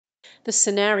The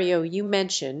scenario you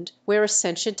mentioned, where a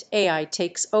sentient AI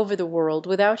takes over the world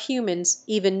without humans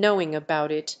even knowing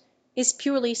about it, is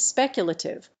purely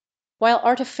speculative. While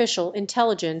artificial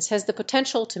intelligence has the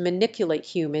potential to manipulate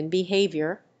human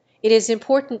behavior, it is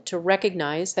important to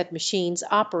recognize that machines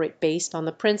operate based on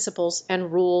the principles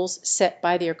and rules set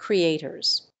by their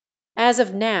creators. As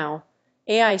of now,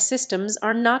 AI systems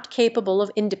are not capable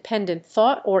of independent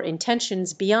thought or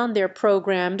intentions beyond their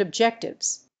programmed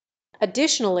objectives.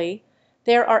 Additionally,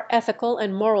 there are ethical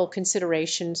and moral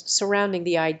considerations surrounding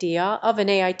the idea of an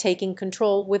AI taking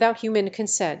control without human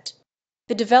consent.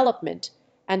 The development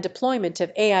and deployment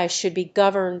of AI should be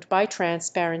governed by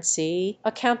transparency,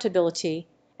 accountability,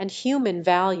 and human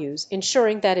values,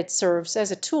 ensuring that it serves as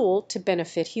a tool to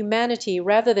benefit humanity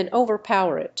rather than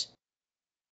overpower it.